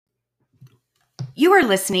You are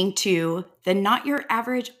listening to the Not Your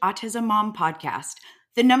Average Autism Mom podcast,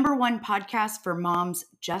 the number one podcast for moms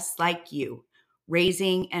just like you,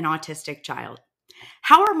 raising an autistic child.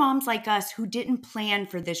 How are moms like us who didn't plan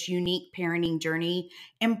for this unique parenting journey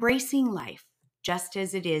embracing life just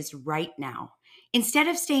as it is right now, instead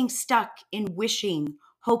of staying stuck in wishing,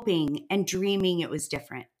 hoping, and dreaming it was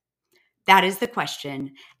different? That is the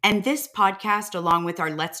question. And this podcast, along with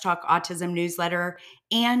our Let's Talk Autism newsletter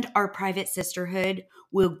and our private sisterhood,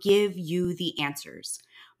 will give you the answers.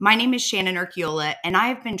 My name is Shannon Urquiola, and I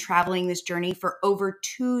have been traveling this journey for over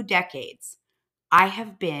 2 decades. I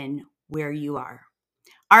have been where you are.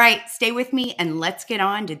 All right, stay with me and let's get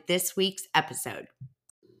on to this week's episode.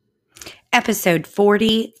 Episode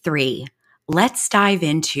 43. Let's dive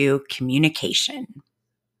into communication.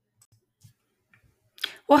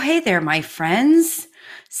 Well, hey there, my friends.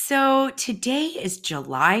 So today is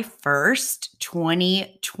July 1st,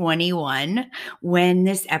 2021, when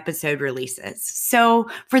this episode releases. So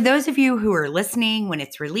for those of you who are listening when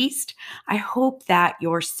it's released, I hope that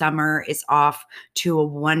your summer is off to a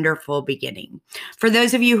wonderful beginning. For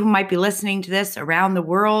those of you who might be listening to this around the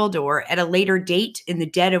world or at a later date in the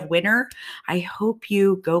dead of winter, I hope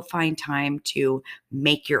you go find time to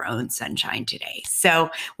make your own sunshine today. So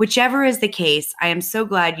whichever is the case, I am so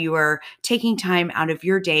glad you are taking time out of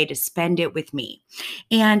your day to spend it with me.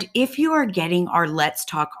 And if you are getting our Let's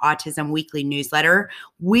Talk Autism weekly newsletter,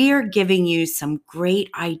 we are giving you some great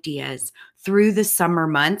ideas through the summer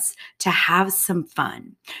months to have some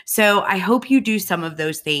fun. So I hope you do some of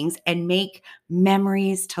those things and make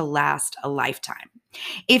memories to last a lifetime.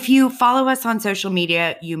 If you follow us on social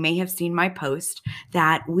media, you may have seen my post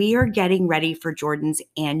that we are getting ready for Jordan's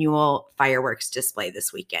annual fireworks display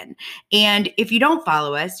this weekend. And if you don't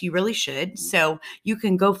follow us, you really should. So you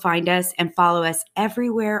can go find us and follow us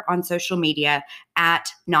everywhere on social media at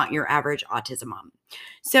Not Your Average Autism Mom.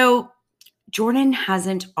 So Jordan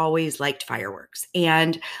hasn't always liked fireworks.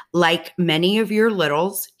 And like many of your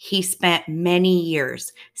littles, he spent many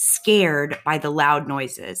years scared by the loud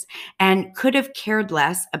noises and could have cared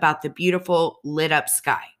less about the beautiful lit up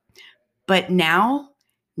sky. But now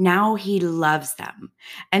he loves them.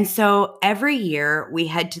 And so every year we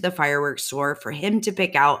head to the fireworks store for him to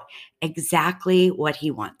pick out exactly what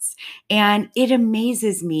he wants. And it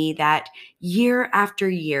amazes me that year after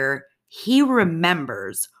year, he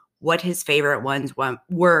remembers what his favorite ones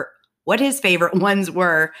were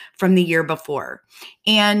from the year before.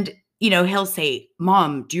 And he'll say,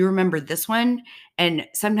 "Mom, do you remember this one?" And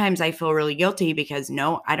sometimes I feel really guilty because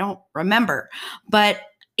no, I don't remember. But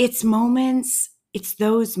it's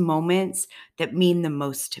those moments that mean the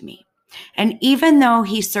most to me. And even though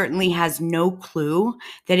he certainly has no clue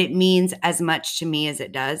that it means as much to me as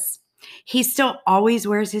it does, he still always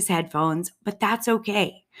wears his headphones, but that's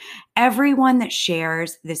okay. Everyone that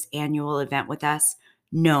shares this annual event with us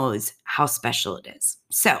knows how special it is.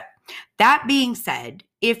 So, that being said,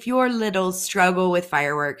 if your littles struggle with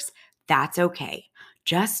fireworks, that's okay.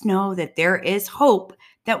 Just know that there is hope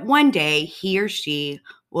that one day he or she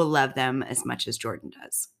will love them as much as Jordan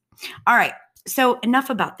does. All right, so enough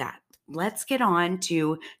about that. Let's get on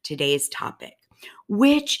to today's topic,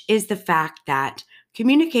 which is the fact that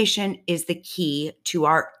communication is the key to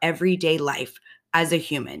our everyday life as a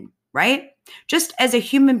human, right? Just as a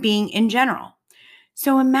human being in general.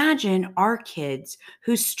 So imagine our kids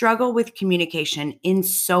who struggle with communication in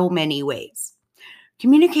so many ways.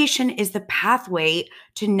 Communication is the pathway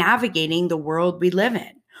to navigating the world we live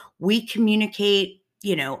in. We communicate,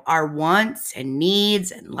 our wants and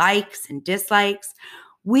needs and likes and dislikes.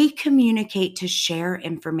 We communicate to share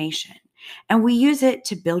information, and we use it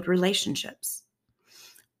to build relationships.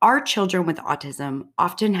 Our children with autism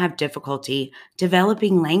often have difficulty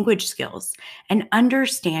developing language skills and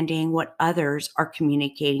understanding what others are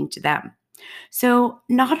communicating to them. So,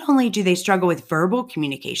 not only do they struggle with verbal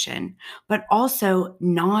communication, but also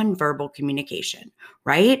nonverbal communication,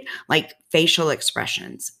 right? Like facial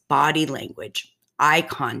expressions, body language, eye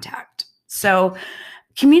contact. So,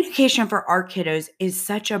 communication for our kiddos is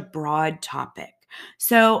such a broad topic.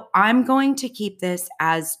 So I'm going to keep this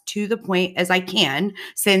as to the point as I can,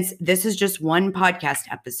 since this is just one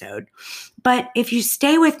podcast episode. But if you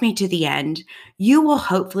stay with me to the end, you will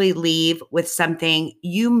hopefully leave with something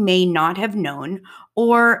you may not have known,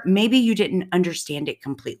 or maybe you didn't understand it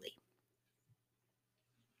completely.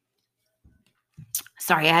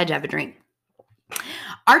 Sorry, I had to have a drink.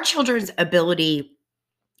 Our children's ability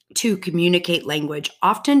to communicate language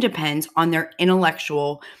often depends on their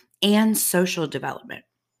intellectual and social development.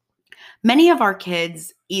 Many of our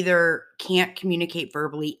kids either can't communicate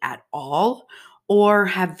verbally at all, or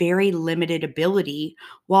have very limited ability,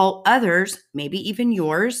 while others, maybe even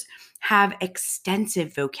yours, have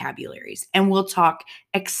extensive vocabularies and will talk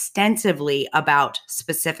extensively about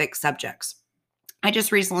specific subjects. I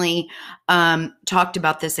just recently talked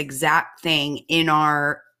about this exact thing in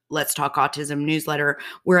our Let's Talk Autism newsletter,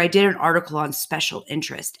 where I did an article on special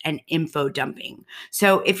interest and info dumping.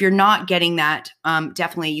 So if you're not getting that,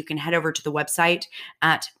 definitely you can head over to the website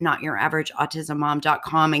at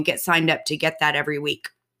notyouraverageautismmom.com and get signed up to get that every week.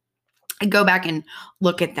 And go back and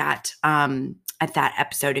look at that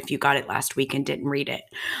episode if you got it last week and didn't read it.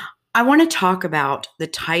 I want to talk about the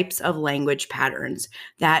types of language patterns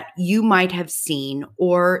that you might have seen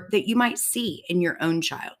or that you might see in your own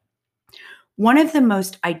child. One of the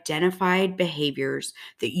most identified behaviors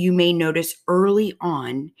that you may notice early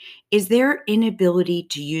on is their inability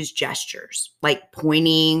to use gestures like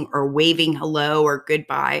pointing or waving hello or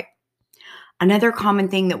goodbye. Another common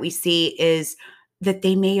thing that we see is that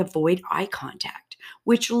they may avoid eye contact,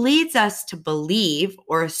 which leads us to believe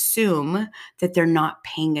or assume that they're not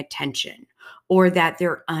paying attention or that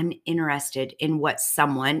they're uninterested in what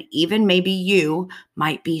someone, even maybe you,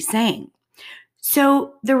 might be saying.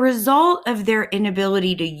 So, the result of their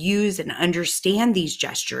inability to use and understand these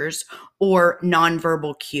gestures or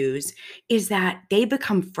nonverbal cues is that they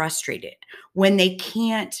become frustrated when they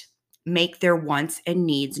can't make their wants and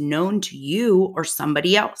needs known to you or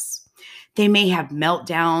somebody else. They may have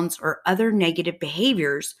meltdowns or other negative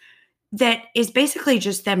behaviors that is basically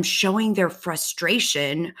just them showing their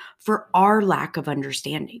frustration for our lack of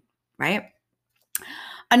understanding, right?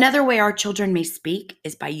 Another way our children may speak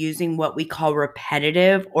is by using what we call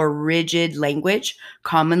repetitive or rigid language,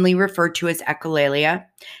 commonly referred to as echolalia.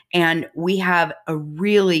 And we have a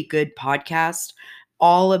really good podcast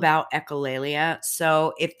all about echolalia.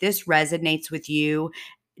 So if this resonates with you,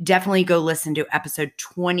 definitely go listen to episode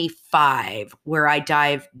 25, where I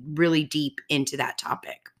dive really deep into that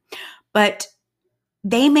topic. But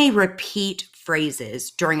they may repeat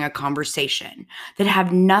phrases during a conversation that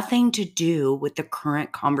have nothing to do with the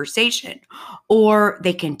current conversation, or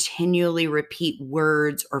they continually repeat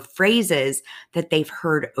words or phrases that they've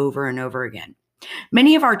heard over and over again.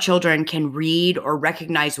 Many of our children can read or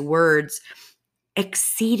recognize words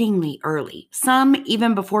exceedingly early, some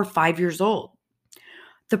even before 5 years old.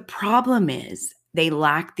 The problem is they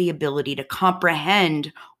lack the ability to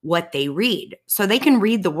comprehend what they read. So they can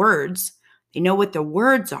read the words, they know what the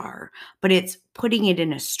words are, but it's putting it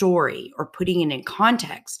in a story or putting it in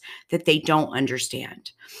context that they don't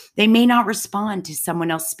understand. They may not respond to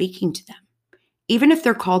someone else speaking to them, even if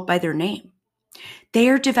they're called by their name. They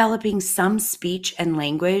are developing some speech and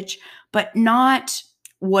language, but not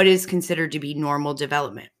what is considered to be normal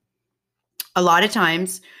development. A lot of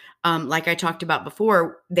times, like I talked about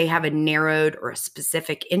before, they have a narrowed or a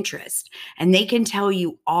specific interest, and they can tell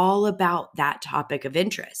you all about that topic of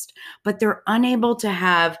interest, but they're unable to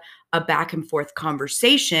have a back and forth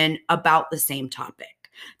conversation about the same topic.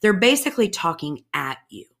 They're basically talking at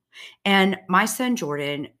you. And my son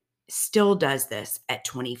Jordan still does this at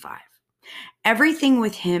 25. Everything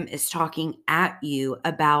with him is talking at you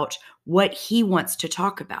about what he wants to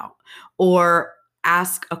talk about or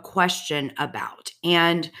ask a question about.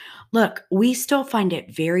 And look, we still find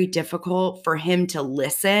it very difficult for him to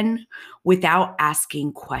listen without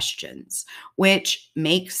asking questions, which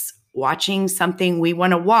makes watching something we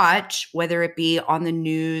want to watch, whether it be on the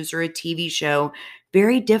news or a TV show,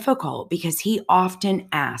 very difficult because he often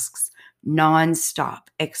asks nonstop,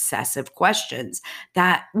 excessive questions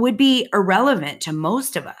that would be irrelevant to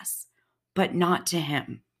most of us, but not to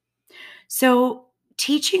him. So,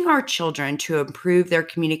 teaching our children to improve their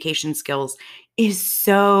communication skills is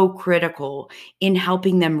so critical in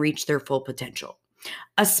helping them reach their full potential.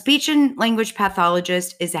 A speech and language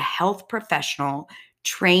pathologist is a health professional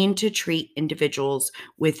trained to treat individuals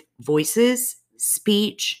with voices,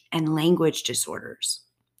 speech, and language disorders.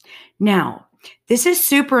 Now, this is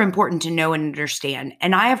super important to know and understand.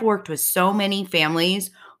 And I have worked with so many families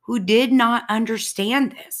who did not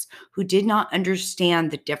understand this, who did not understand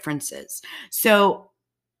the differences. So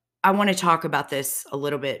I want to talk about this a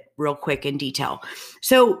little bit real quick in detail.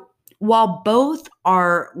 So while both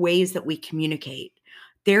are ways that we communicate,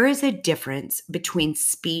 there is a difference between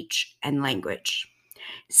speech and language.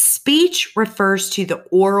 Speech refers to the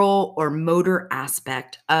oral or motor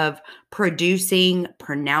aspect of producing,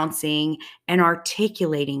 pronouncing, and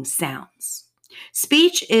articulating sounds.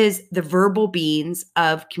 Speech is the verbal beans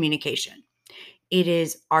of communication. It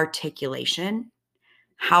is articulation,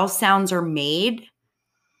 how sounds are made,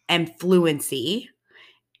 and fluency,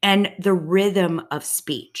 and the rhythm of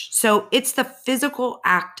speech. So it's the physical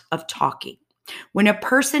act of talking. When a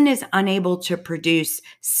person is unable to produce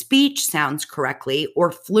speech sounds correctly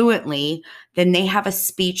or fluently, then they have a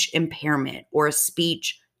speech impairment or a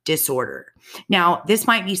speech disorder. Now, this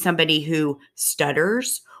might be somebody who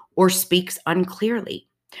stutters or speaks unclearly.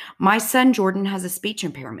 My son Jordan has a speech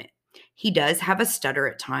impairment. He does have a stutter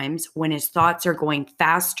at times when his thoughts are going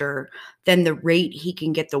faster than the rate he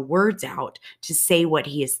can get the words out to say what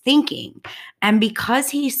he is thinking. And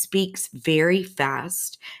because he speaks very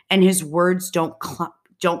fast and his words don't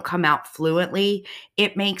come out fluently,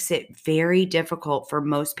 it makes it very difficult for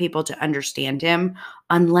most people to understand him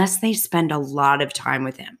unless they spend a lot of time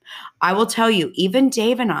with him. I will tell you, even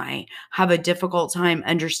Dave and I have a difficult time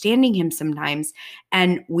understanding him sometimes,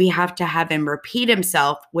 and we have to have him repeat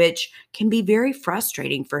himself, which can be very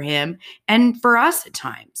frustrating for him and for us at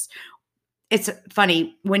times. It's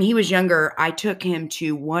funny, when he was younger, I took him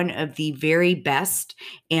to one of the very best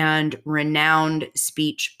and renowned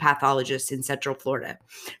speech pathologists in Central Florida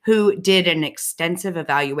who did an extensive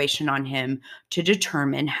evaluation on him to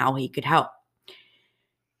determine how he could help.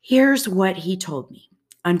 Here's what he told me.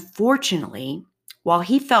 Unfortunately, while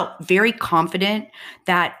he felt very confident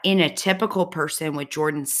that in a typical person with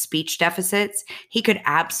Jordan's speech deficits, he could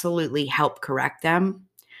absolutely help correct them,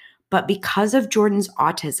 but because of Jordan's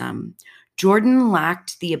autism, Jordan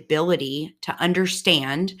lacked the ability to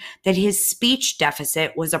understand that his speech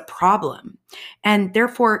deficit was a problem, and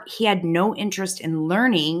therefore he had no interest in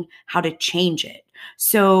learning how to change it.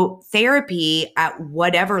 So therapy at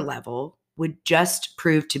whatever level would just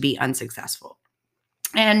prove to be unsuccessful.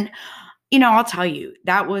 And I'll tell you,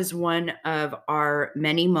 that was one of our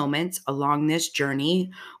many moments along this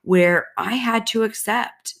journey where I had to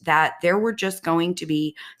accept that there were just going to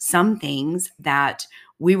be some things that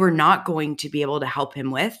we were not going to be able to help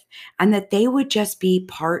him with, and that they would just be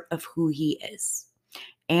part of who he is.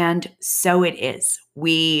 And so it is.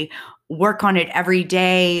 We work on it every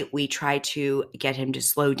day. We try to get him to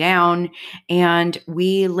slow down, and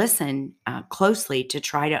we listen closely to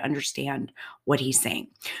try to understand what he's saying.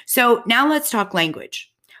 So now let's talk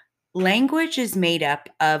language. Language is made up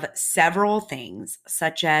of several things,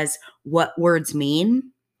 such as what words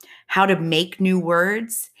mean, how to make new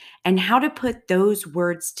words, and how to put those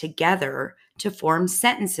words together to form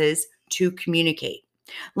sentences to communicate.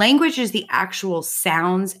 Language is the actual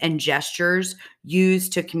sounds and gestures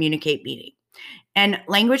used to communicate meaning. And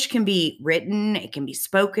language can be written, it can be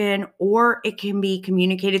spoken, or it can be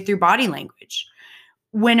communicated through body language.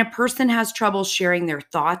 When a person has trouble sharing their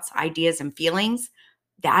thoughts, ideas, and feelings,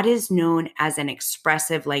 that is known as an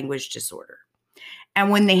expressive language disorder. And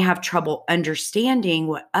when they have trouble understanding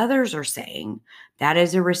what others are saying, that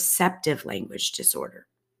is a receptive language disorder.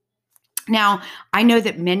 Now, I know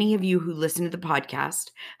that many of you who listen to the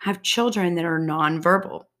podcast have children that are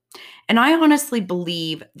nonverbal. And I honestly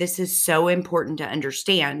believe this is so important to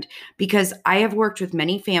understand because I have worked with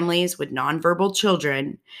many families with nonverbal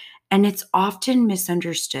children, and it's often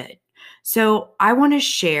misunderstood. So I want to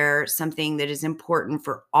share something that is important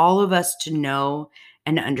for all of us to know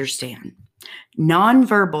and understand.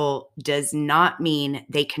 Nonverbal does not mean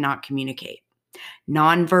they cannot communicate.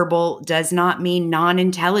 Nonverbal does not mean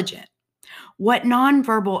non-intelligent. What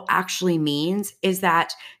nonverbal actually means is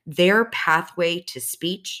that their pathway to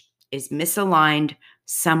speech is misaligned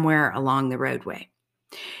somewhere along the roadway.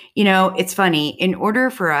 It's funny, in order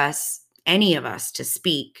for us, any of us, to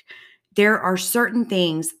speak, there are certain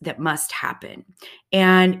things that must happen.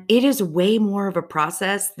 And it is way more of a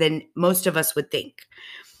process than most of us would think.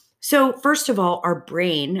 So, first of all, our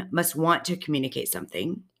brain must want to communicate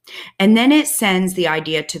something. And then it sends the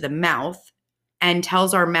idea to the mouth and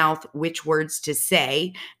tells our mouth which words to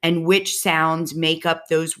say and which sounds make up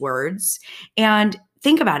those words. And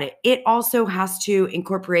think about it. It also has to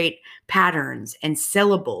incorporate patterns and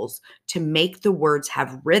syllables to make the words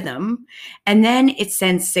have rhythm. And then it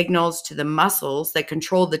sends signals to the muscles that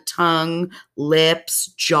control the tongue,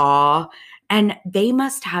 lips, jaw, and they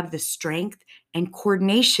must have the strength and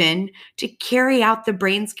coordination to carry out the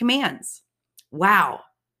brain's commands. Wow,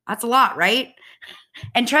 that's a lot, right?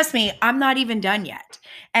 And trust me, I'm not even done yet.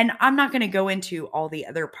 And I'm not going to go into all the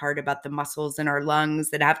other part about the muscles in our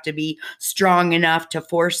lungs that have to be strong enough to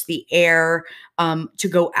force the air to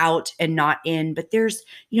go out and not in. But there's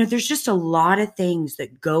just a lot of things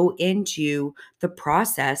that go into the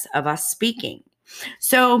process of us speaking.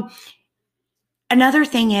 So another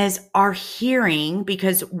thing is our hearing,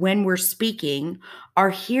 because when we're speaking, our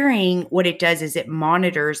hearing, what it does is it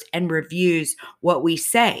monitors and reviews what we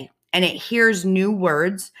say. And it hears new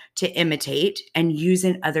words to imitate and use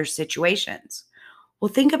in other situations. Well,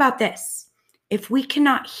 think about this. If we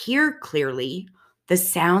cannot hear clearly, the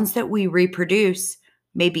sounds that we reproduce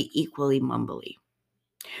may be equally mumbly.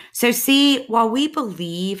 So, see, while we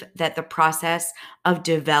believe that the process of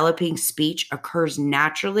developing speech occurs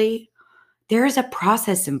naturally, there is a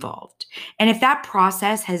process involved. And if that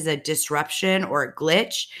process has a disruption or a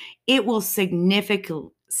glitch, it will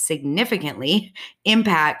significantly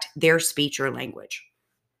impact their speech or language.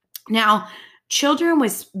 Now, children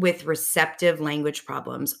with receptive language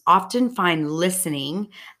problems often find listening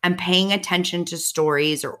and paying attention to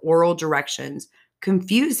stories or oral directions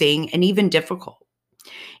confusing and even difficult.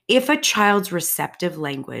 If a child's receptive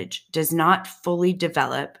language does not fully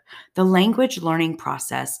develop, the language learning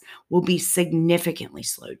process will be significantly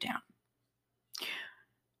slowed down.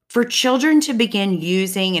 For children to begin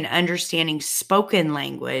using and understanding spoken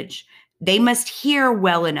language, they must hear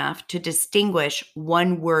well enough to distinguish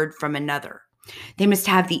one word from another. They must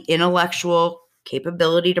have the intellectual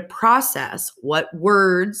capability to process what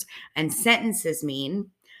words and sentences mean.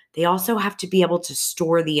 They also have to be able to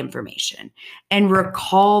store the information and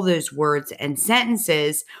recall those words and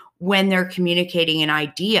sentences when they're communicating an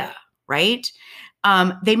idea, right?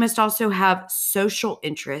 They must also have social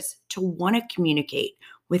interests to want to communicate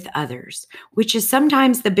with others, which is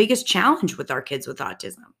sometimes the biggest challenge with our kids with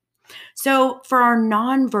autism. So, for our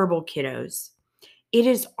nonverbal kiddos, it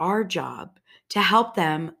is our job to help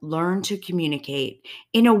them learn to communicate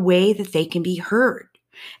in a way that they can be heard.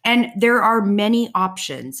 And there are many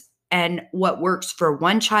options, and what works for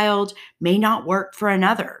one child may not work for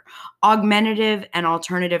another. Augmentative and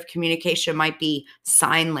alternative communication might be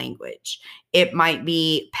sign language. It might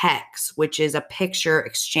be PECS, which is a picture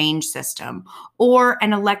exchange system, or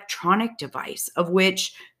an electronic device, of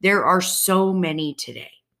which there are so many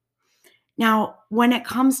today. Now, when it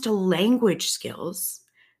comes to language skills,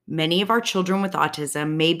 many of our children with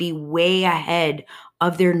autism may be way ahead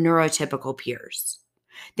of their neurotypical peers.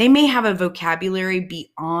 They may have a vocabulary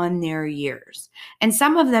beyond their years, and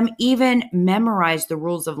some of them even memorize the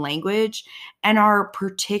rules of language and are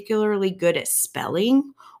particularly good at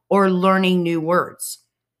spelling or learning new words.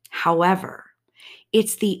 However,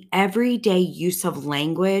 it's the everyday use of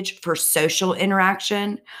language for social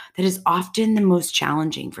interaction that is often the most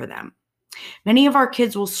challenging for them. Many of our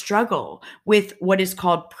kids will struggle with what is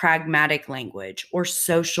called pragmatic language or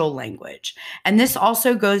social language. And this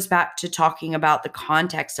also goes back to talking about the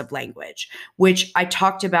context of language, which I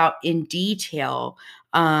talked about in detail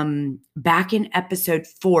back in episode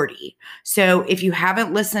 40. So if you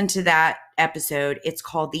haven't listened to that episode, it's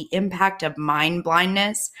called The Impact of Mind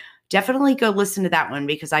Blindness. Definitely go listen to that one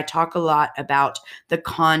because I talk a lot about the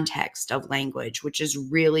context of language, which is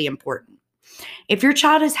really important. If your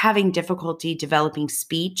child is having difficulty developing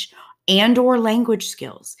speech and or language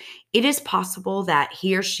skills, it is possible that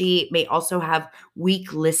he or she may also have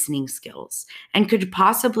weak listening skills and could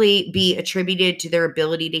possibly be attributed to their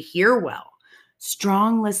ability to hear well.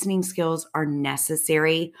 Strong listening skills are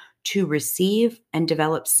necessary to receive and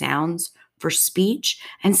develop sounds for speech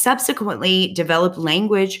and subsequently develop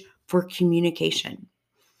language for communication.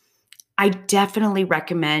 I definitely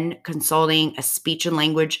recommend consulting a speech and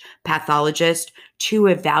language pathologist to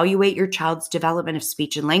evaluate your child's development of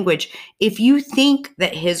speech and language if you think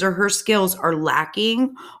that his or her skills are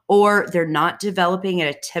lacking or they're not developing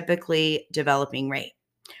at a typically developing rate.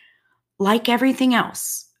 Like everything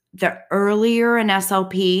else, the earlier an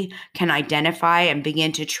SLP can identify and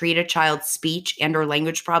begin to treat a child's speech and or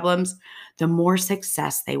language problems, the more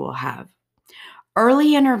success they will have.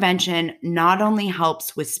 Early intervention not only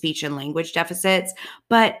helps with speech and language deficits,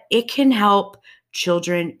 but it can help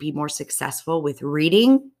children be more successful with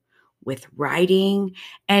reading, with writing,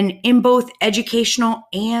 and in both educational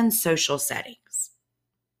and social settings.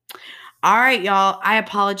 All right, y'all. I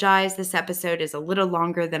apologize. This episode is a little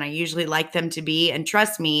longer than I usually like them to be. And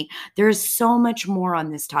trust me, there is so much more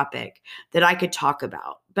on this topic that I could talk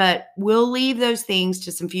about, but we'll leave those things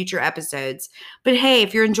to some future episodes. But hey,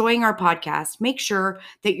 if you're enjoying our podcast, make sure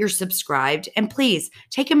that you're subscribed and please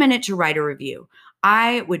take a minute to write a review.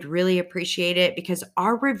 I would really appreciate it because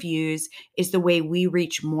our reviews is the way we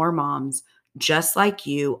reach more moms just like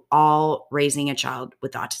you, all raising a child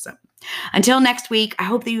with autism. Until next week, I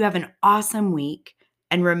hope that you have an awesome week.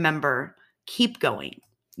 And remember, keep going.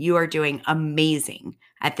 You are doing amazing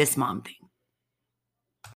at this mom thing.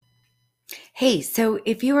 Hey, so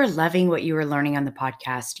if you are loving what you are learning on the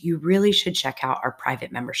podcast, you really should check out our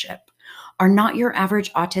private membership. Our Not Your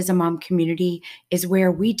Average Autism Mom community is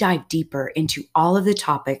where we dive deeper into all of the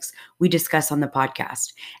topics we discuss on the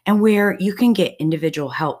podcast and where you can get individual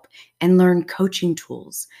help and learn coaching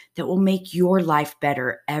tools that will make your life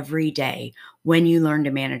better every day when you learn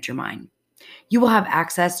to manage your mind. You will have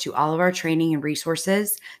access to all of our training and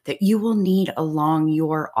resources that you will need along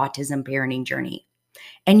your autism parenting journey.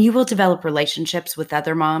 and you will develop relationships with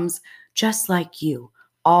other moms just like you,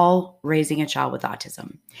 all raising a child with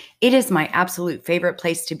autism. It is my absolute favorite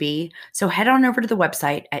place to be, so head on over to the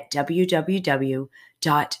website at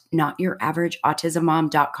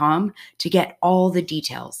www.notyouraverage.autismmom.com to get all the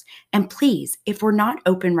details. And please, if we're not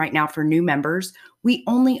open right now for new members, we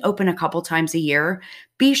only open a couple times a year.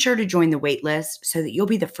 Be sure to join the wait list so that you'll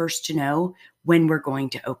be the first to know when we're going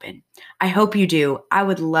to open. I hope you do. I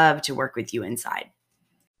would love to work with you inside.